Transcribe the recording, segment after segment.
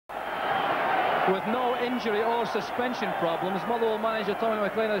With no injury or suspension problems, Motherwell manager Tommy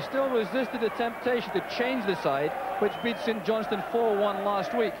McLean has still resisted the temptation to change the side, which beat St Johnstone 4-1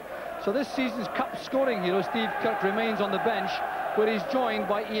 last week. So this season's cup scoring hero Steve Kirk remains on the bench, where he's joined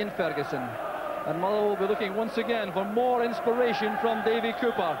by Ian Ferguson. And Motherwell will be looking once again for more inspiration from Davy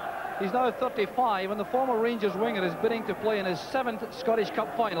Cooper. He's now 35, and the former Rangers winger is bidding to play in his 7th Scottish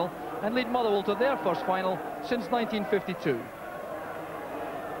Cup final and lead Motherwell to their first final since 1952.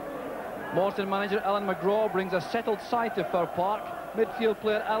 Morton manager Alan McGraw brings a settled side to Fir Park. Midfield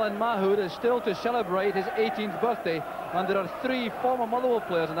player Alan Mahood is still to celebrate his 18th birthday, and there are 3 former Motherwell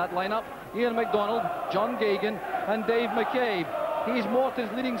players in that lineup: Ian MacDonald, John Geoghegan and Dave McCabe. He's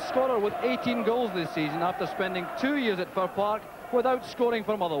Morton's leading scorer with 18 goals this season after spending 2 years at Fir Park without scoring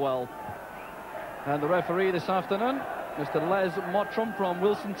for Motherwell. And the referee this afternoon, Mr. Les Mottram from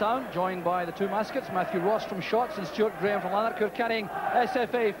Wilson Town, joined by the 2 mascots, Matthew Ross from Shotts and Stuart Graham from Lanark, who are carrying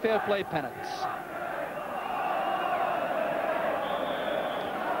SFA Fair Play pennants.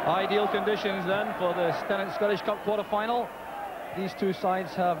 Ideal conditions then for the Tennent Scottish Cup quarter-final. These 2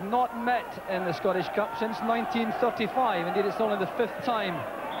 sides have not met in the Scottish Cup since 1935. Indeed, it's only the 5th time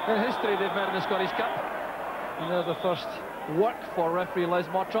in history they've met in the Scottish Cup. And there's the first work for referee Les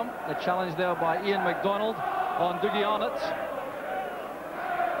Mottram. The challenge there by Ian MacDonald on Dougie Arnott.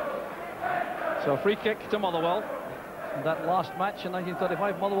 So a free kick to Motherwell. In that last match in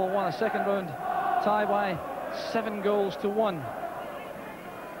 1935, Motherwell won a second round tie by 7 goals to 1.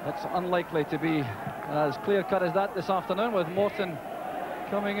 It's unlikely to be as clear-cut as that this afternoon, with Morton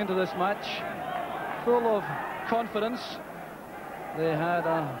coming into this match full of confidence. They had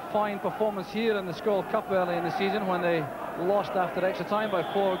a fine performance here in the Skol Cup early in the season when they lost after extra time by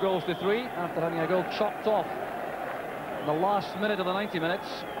 4 goals to 3 after having a goal chopped off in the last minute of the 90 minutes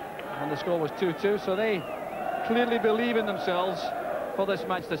when the score was 2-2. So they clearly believe in themselves for this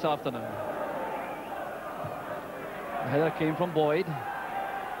match this afternoon. The header came from Boyd.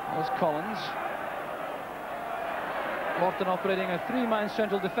 There's Collins. Morton operating a 3-man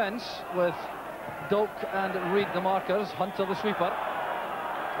central defence with Doak and Reid the markers, Hunter the sweeper.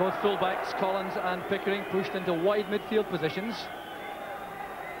 Both fullbacks, Collins and Pickering, pushed into wide midfield positions.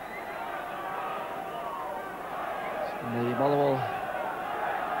 And the Motherwell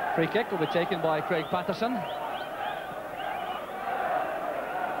free kick will be taken by Craig Patterson.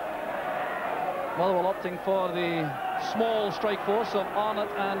 Motherwell opting for the small strike force of Arnott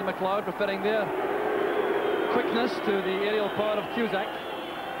and McLeod, preferring their quickness to the aerial power of Cusack.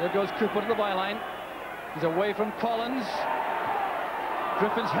 There goes Cooper to the byline. He's away from Collins.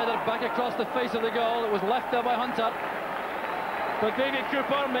 Griffin's header back across the face of the goal. It was left there by Hunter. But David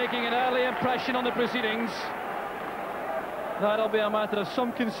Cooper making an early impression on the proceedings. That'll be a matter of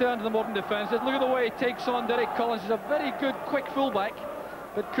some concern to the Morton defence. Just look at the way he takes on Derek Collins. He's a very good, quick fullback.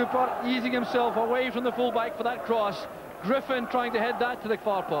 But Cooper easing himself away from the fullback for that cross. Griffin trying to head that to the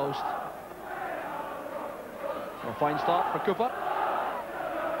far post. A fine start for Cooper.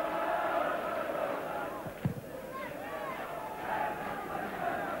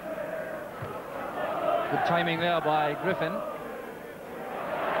 Good timing there by Griffin.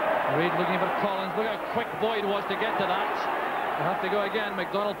 Reid looking for Collins. Look how quick Boyd was to get to that. They'll have to go again.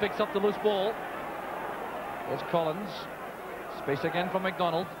 MacDonald picks up the loose ball. There's Collins. Space again from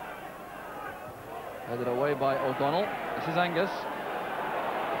MacDonald. Headed away by O'Donnell. This is Angus.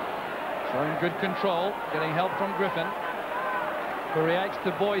 Showing good control. Getting help from Griffin, who reacts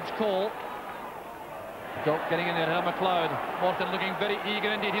to Boyd's call. Doak getting in there. McLeod. Morton looking very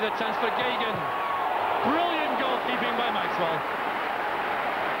eager indeed. Here's a chance for Geoghegan. Brilliant goalkeeping by Maxwell.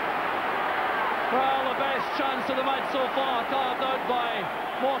 Well, the best chance of the match so far carved out by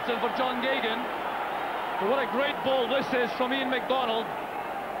Morton for John Geoghegan. But what a great ball this is from Ian MacDonald,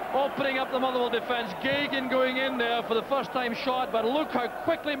 opening up the Motherwell defence. Geoghegan going in there for the first time shot, but look how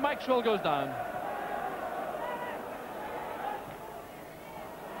quickly Maxwell goes down.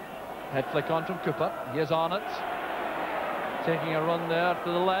 Head flick on from Cooper. Here's Arnott taking a run there to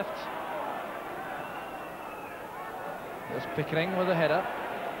the left. There's Pickering with a header.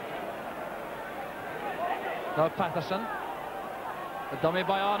 Now Patterson. A dummy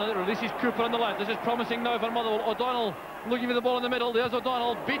by Arnold, it releases Cooper on the left. This is promising now for Motherwell. O'Donnell looking for the ball in the middle. There's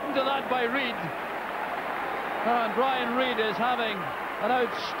O'Donnell, beaten to that by Reid. And Brian Reid is having an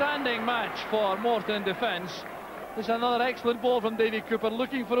outstanding match for Morton defence. This is another excellent ball from Davy Cooper,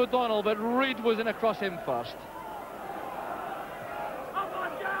 looking for O'Donnell, but Reid was in across him first.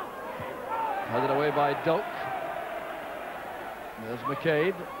 Headed away by Doak. There's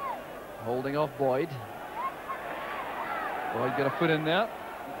McCabe, holding off Boyd. Boyd got a foot in there.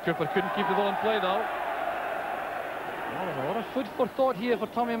 Cooper couldn't keep the ball in play though. Well, there's a lot of food for thought here for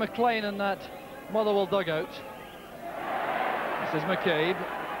Tommy McLean in that Motherwell dugout. This is McCabe.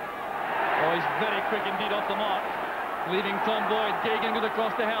 Oh, he's very quick indeed off the mark, leaving Tom Boyd. Geoghegan good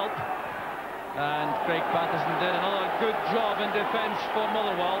across to help, and Craig Patterson did another good job in defence for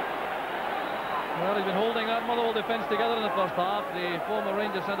Motherwell. Well, he's been holding that Motherwell defence together in the first half, the former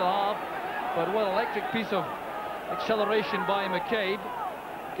Rangers centre half, but what an electric piece of acceleration by McCabe.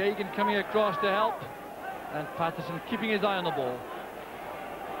 Geoghegan coming across to help, and Patterson keeping his eye on the ball.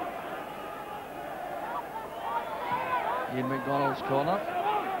 Ian McDonald's corner,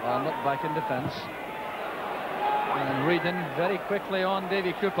 Arnott back in defence, and Reedon very quickly on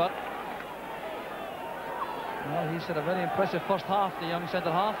Davy Cooper. Well, he's had a very impressive first half, the young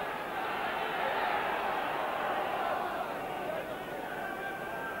centre half.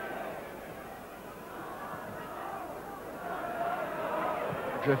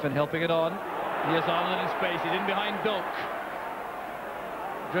 Griffin helping it on. Here's Arnold in space. He's in behind Doak.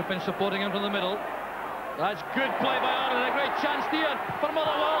 Griffin supporting him from the middle. That's good play by Arnold. A great chance here for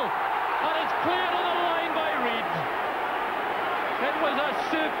Motherwell. And it's cleared on the line by Reid. It was a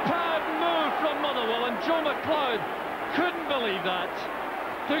superb move from Motherwell, and Joe McLeod couldn't believe that.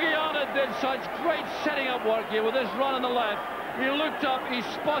 Dougie Arnott did such great setting up work here with this run on the left. He looked up, he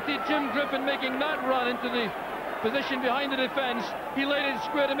spotted Jim Griffin making that run into the position behind the defence. He laid it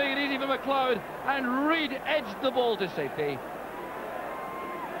square to make it easy for McLeod, and Reid edged the ball to safety.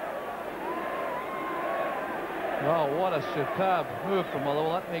 Well, what a superb move from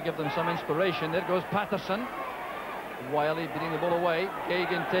Motherwell. That may give them some inspiration. There goes Patterson. Wiley beating the ball away.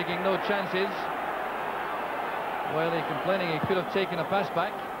 Geoghegan taking no chances. Wiley complaining he could have taken a pass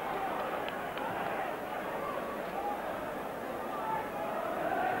back.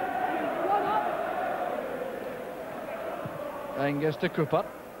 Angus to Cooper.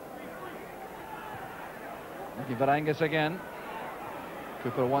 Looking for Angus again.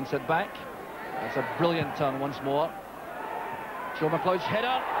 Cooper wants it back. That's a brilliant turn once more. Joe McLeod's header,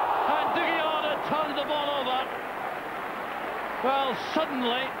 and Dougie Arnott turns the ball over. Well,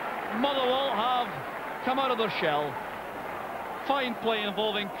 suddenly Motherwell have come out of their shell. Fine play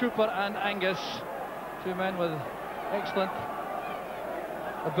involving Cooper and Angus, two men with excellent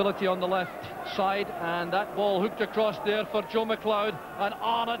ability on the left side, and that ball hooked across there for Joe McLeod, and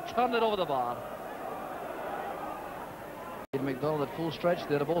Arnott turned it over the bar. McDonald at full stretch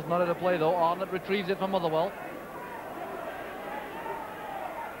there. The ball's not out of play though. Arnott retrieves it from Motherwell.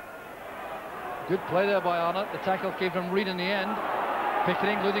 Good play there by Arnott. The tackle came from Reid in the end.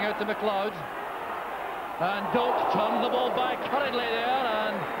 Pickering losing out to McLeod, and Doak turns the ball back hurriedly there,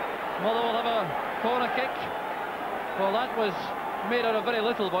 and Motherwell have a corner kick. Well, that was made out of very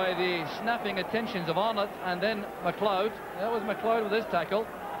little by the snapping attentions of Arnott and then McLeod. That was McLeod with his tackle.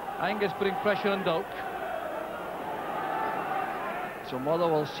 Angus putting pressure on Doak. So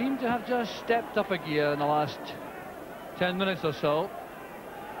Motherwell seem to have just stepped up a gear in the last 10 minutes or so.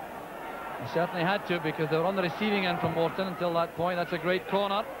 They certainly had to, because they were on the receiving end from Morton until that point. That's a great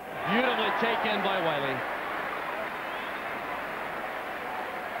corner. Beautifully taken by Wiley.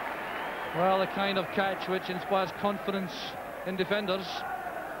 Well, the kind of catch which inspires confidence in defenders.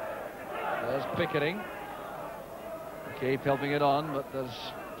 There's Pickering. Cape helping it on, but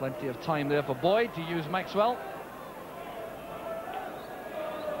there's plenty of time there for Boyd to use Maxwell.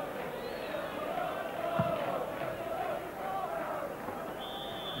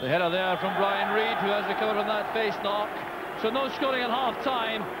 The header there from Brian Reid, who has recovered from that face knock. So no scoring at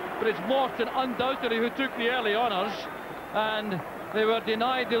half-time, but it's Morton undoubtedly who took the early honours, and they were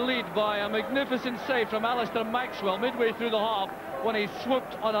denied the lead by a magnificent save from Alistair Maxwell midway through the half when he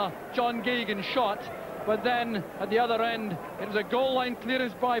swooped on a John Geoghegan shot. But then at the other end, it was a goal line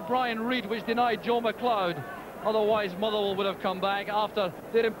clearance by Brian Reid which denied Joe McLeod. Otherwise Motherwell would have come back after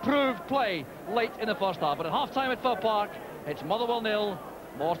their improved play late in the first half. But at half-time at Fir Park, it's Motherwell 0,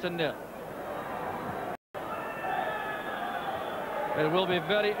 Morton 0. It will be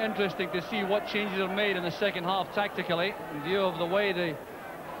very interesting to see what changes are made in the second half tactically, in view of the way the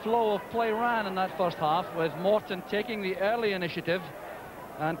flow of play ran in that first half, with Morton taking the early initiative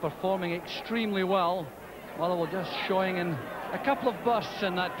and performing extremely well. Motherwell just showing in a couple of bursts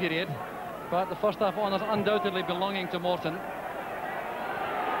in that period, but the first half honours undoubtedly belonging to Morton.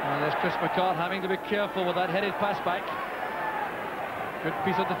 And there's Chris McCart having to be careful with that headed pass back. Good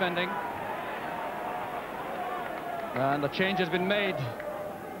piece of defending. And the change has been made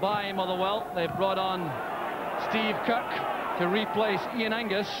by Motherwell. They've brought on Steve Kirk to replace Ian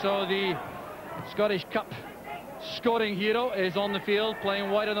Angus, so the Scottish Cup scoring hero is on the field, playing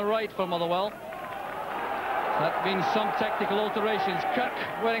wide on the right for Motherwell. That's been some technical alterations. Kirk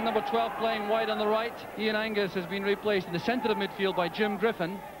wearing number 12, playing wide on the right. Ian Angus has been replaced in the centre of midfield by Jim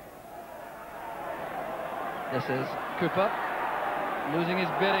Griffin. This is Cooper, losing his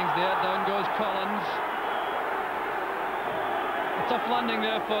bearings there. Down goes Collins. A tough landing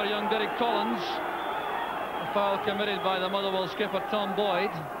there for young Derek Collins. A foul committed by the Motherwell skipper Tom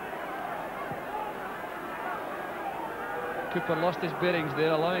Boyd. Cooper lost his bearings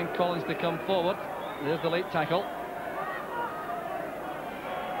there, allowing Collins to come forward. There's the late tackle.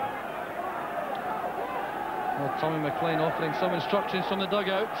 Well, Tommy McLean offering some instructions from the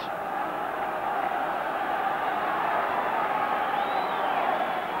dugout.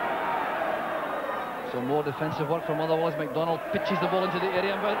 So more defensive work from Motherwell. McDonald pitches the ball into the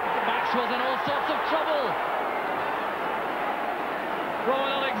area, but Maxwell's in all sorts of trouble.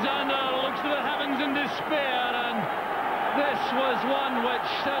 Rowan Alexander looks to the heavens in despair, and this was one which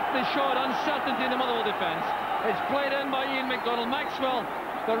certainly showed uncertainty in the Motherwell defence. It's played in by Ian McDonald. Maxwell,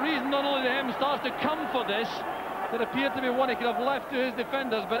 the reason not only to him starts to come for this, it appeared to be one he could have left to his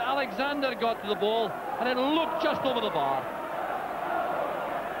defenders, but Alexander got to the ball, and it looked just over the bar.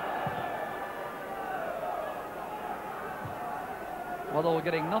 Motherwell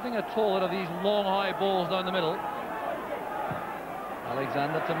getting nothing at all out of these long, high balls down the middle.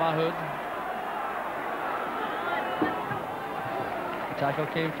 Alexander to Mahood. The tackle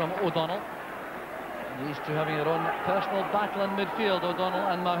came from O'Donnell. And these two having their own personal battle in midfield, O'Donnell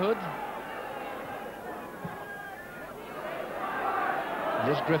and Mahood.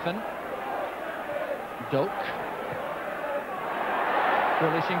 Here's Griffin. Doak.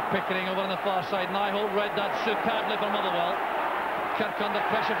 Releasing Pickering over on the far side. Nyholt read that superbly for Motherwell. Kirk under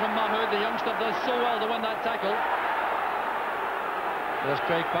pressure from Mahood. The youngster does so well to win that tackle. There's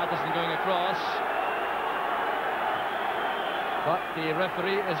Craig Patterson going across. But the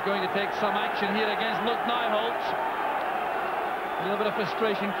referee is going to take some action here against Luke Nyholt. A little bit of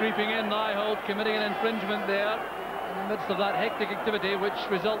frustration creeping in. Nyholt committing an infringement there in the midst of that hectic activity, which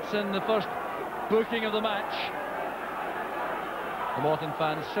results in the first booking of the match. The Morton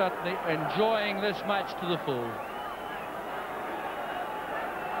fans certainly enjoying this match to the full.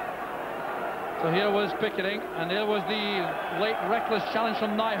 So here was Pickering, and there was the late reckless challenge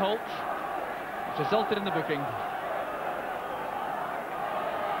from Nyholt, which resulted in the booking.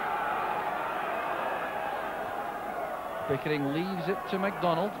 Pickering leaves it to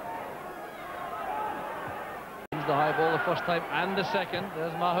McDonald. The high ball the first time and the second.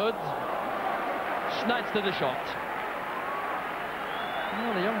 There's Mahood. Snatched to the shot.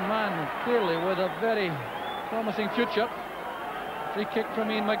 Well, the young man clearly with a very promising future. Free kick from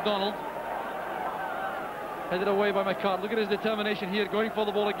Ian McDonald. Headed away by McCart. Look at his determination here, going for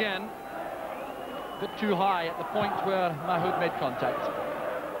the ball again. A bit too high at the point where Mahood made contact.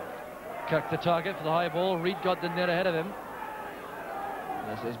 Kirk the target for the high ball. Reid got in there ahead of him.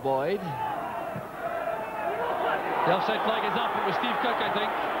 This is Boyd. The offside flag is up. It was Steve Cook, I think.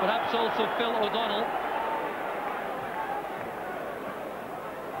 Perhaps also Phil O'Donnell.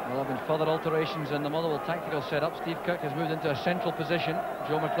 There have been further alterations in the Motherwell tactical setup. Steve Cook has moved into a central position.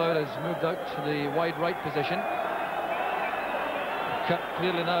 Joe McLeod has moved out to the wide right position. Cook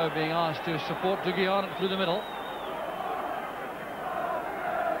clearly now being asked to support Dougie Arnott through the middle.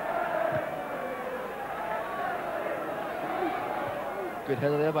 Good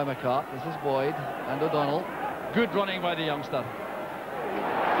header there by McCart. This is Boyd and O'Donnell. Good running by the youngster.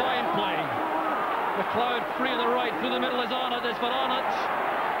 Fine play. McLeod free on the right. Through the middle is Arnott. It's for Arnott.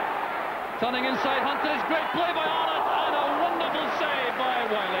 Turning inside, Hunter. Is great play by Arnott, and a wonderful save by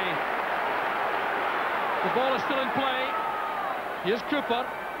Wiley. The ball is still in play. Here's Cooper.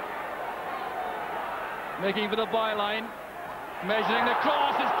 Making for the byline. Measuring the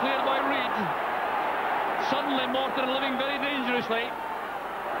cross, is cleared by Reid. Suddenly Morton living very dangerously.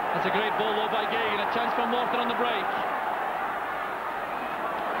 That's a great ball though by Gagan. A chance for Morton on the break.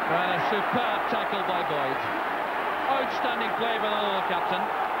 And a superb tackle by Boyd. Outstanding play by the Motherwell captain.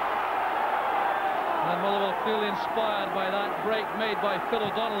 And Motherwell clearly inspired by that break made by Phil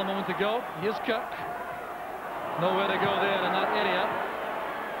O'Donnell a moment ago. Here's Cook. Nowhere to go there in that area.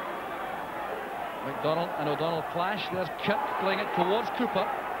 McDonald and O'Donnell clash. There's Cook playing it towards Cooper.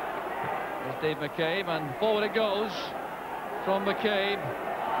 There's Dave McCabe, and forward it goes from McCabe.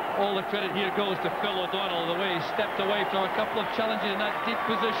 All the credit here goes to Phil O'Donnell, the way he stepped away from a couple of challenges in that deep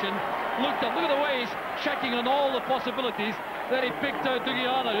position. Looked up, look at the way he's checking on all the possibilities. Then he picked out Dougie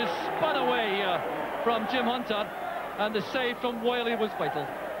Arnott, who spun away here from Jim Hunter, and the save from Wiley was vital.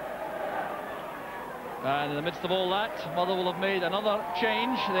 And in the midst of all that, Motherwell have made another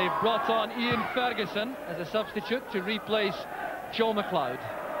change. They've brought on Ian Ferguson as a substitute to replace Joe McLeod.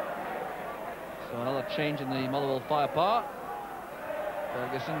 So another change in the Motherwell firepower.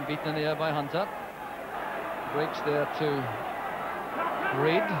 Ferguson beaten in the air by Hunter. Breaks there to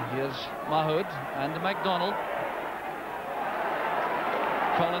Reid, here's Mahood and MacDonald.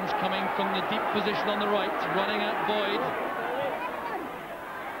 Collins coming from the deep position on the right, running at Boyd.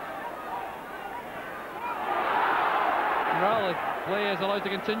 Well, the play is allowed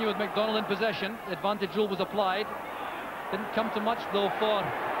to continue with MacDonald in possession. The advantage rule was applied. Didn't come to much though for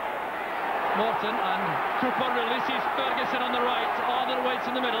Morton, and Cooper releases Ferguson on the right. Arnott waits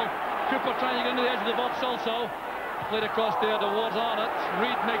in the middle. Cooper trying to get into the edge of the box also. Played across there towards Arnott.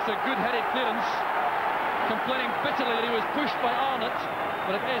 Reid makes a good headed clearance, complaining bitterly that he was pushed by Arnott,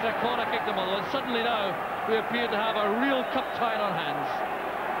 but it is a corner kick to Motherwell, and suddenly now we appear to have a real cup tie in our hands.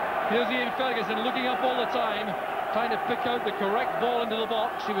 Here's Ian Ferguson looking up all the time, trying to pick out the correct ball into the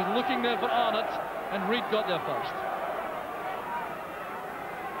box. He was looking there for Arnott, and Reid got there first.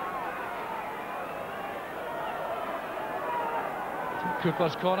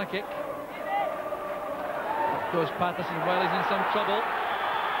 Cooper's corner kick. Up goes Patterson while he's in some trouble.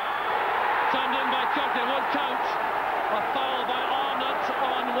 Turned in by Kirk, it won't count. A foul by Arnott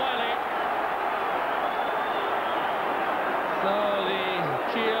on Wiley. So the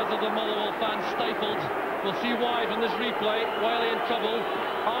cheers of the Motherwell fans stifled. We'll see why from this replay. Wiley in trouble.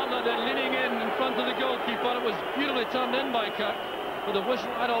 Arnott then leaning in front of the goalkeeper. It was beautifully turned in by Kirk, but the whistle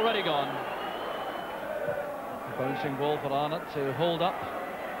had already gone. Bouncing ball for Arnott to hold up.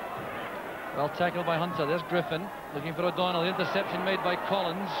 Well tackled by Hunter. There's Griffin looking for O'Donnell. The interception made by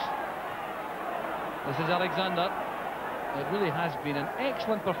Collins. This is Alexander. It really has been an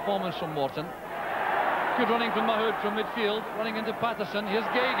excellent performance from Morton. Good running from Mahood from midfield. Running into Patterson. Here's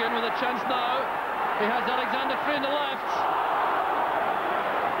Gagan with a chance now. He has Alexander free in the left.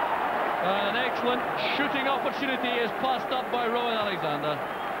 And an excellent shooting opportunity is passed up by Rowan Alexander.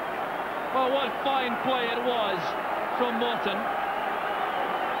 Well, what fine play it was from Morton.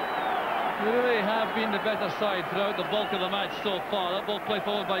 They really have been the better side throughout the bulk of the match so far. That ball played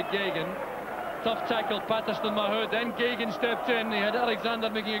forward by Gagan. Tough tackle, Patterson, Mahood. Then Gagan stepped in. He had Alexander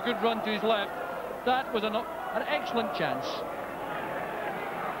making a good run to his left. That was an excellent chance.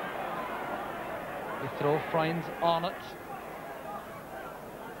 The throw finds Arnott.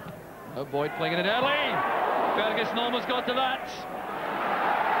 Oh, Boyd playing it early. Ferguson almost got to that.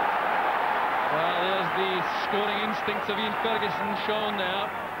 Well, there's the scoring instincts of Ian Ferguson shown there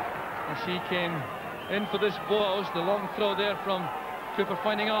as he came in for this ball. The long throw there from Cooper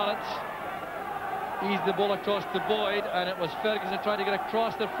finding Arnott. Eased the ball across to Boyd, and it was Ferguson trying to get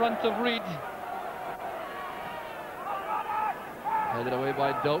across the front of Reid. Headed away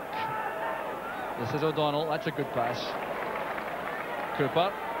by Doak. This is O'Donnell. That's a good pass.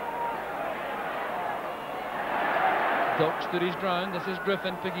 Cooper. Doak stood his ground. This is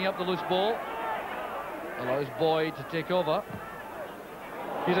Griffin picking up the loose ball. Allows Boyd to take over.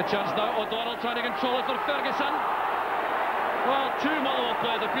 Here's a chance now. O'Donnell trying to control it for Ferguson. Well, two Motherwell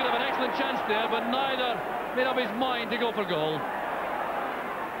players appear to have an excellent chance there, but neither made up his mind to go for goal.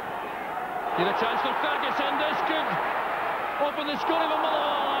 Here's a chance for Ferguson. This could open the scoring for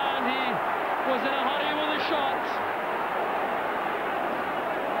Motherwell, and he was in a hurry with the shot.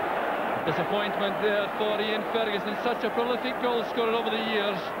 Disappointment there for Ian Ferguson, such a prolific goal scorer over the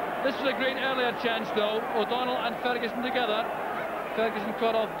years. This was a great earlier chance though. O'Donnell and Ferguson together. Ferguson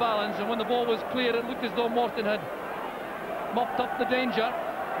caught off balance, and when the ball was clear it looked as though Morton had mopped up the danger.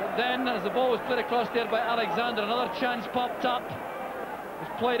 But then as the ball was played across there by Alexander, another chance popped up. It was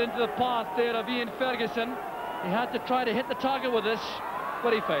played into the path there of Ian Ferguson. He had to try to hit the target with this,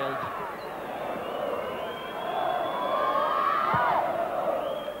 but he failed.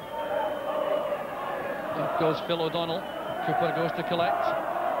 Up goes Phil O'Donnell. Cooper goes to collect.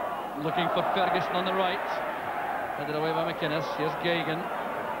 Looking for Ferguson on the right. Headed away by McInnes. Here's Gagan.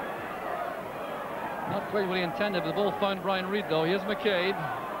 Not quite what he intended, but the ball found Brian Reid though. Here's McCabe.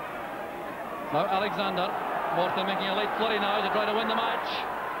 Now Alexander. Morton making a late flurry now to try to win the match.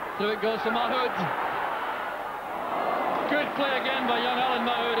 Through it goes for Mahood. Good play again by young Alan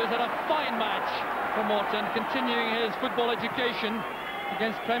Mahood, who's had a fine match for Morton, continuing his football education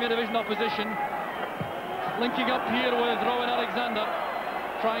against Premier Division opposition. Linking up here with Rowan Alexander,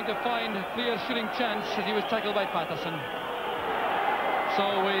 trying to find a clear shooting chance as he was tackled by Patterson. So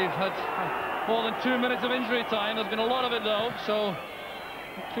we've had more than 2 minutes of injury time. There's been a lot of it though, so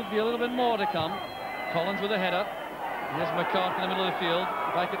it could be a little bit more to come. Collins with a header. Here's McCarthy in the middle of the field.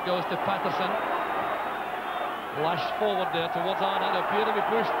 Back it goes to Patterson. Lashed forward there towards Arnott. Appear to be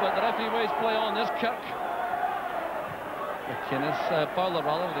pushed, but the referee waves play on. There's Kirk. McInnes, Fowler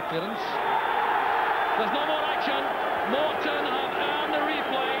rather, with the clearance. There's no more action. Morton have earned the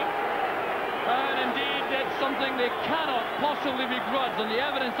replay, and indeed did something they cannot possibly begrudge on the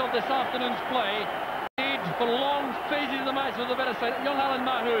evidence of this afternoon's play. Indeed, for long phases of the match with the better side. Young Alan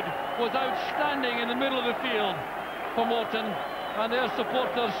Mahood was outstanding in the middle of the field for Morton, and their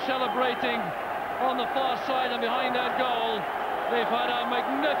supporters celebrating on the far side and behind that goal. They've had a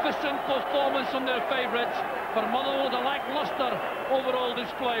magnificent performance from their favourites. For Motherwell, a lacklustre overall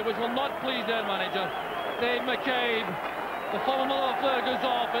display, which will not please their manager, Dave McCabe. The former Motherwell player goes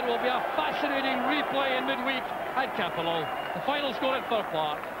off. It will be a fascinating replay in midweek at Capello. The final score at Fir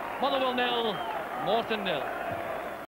Park. Motherwell 0, Morton 0.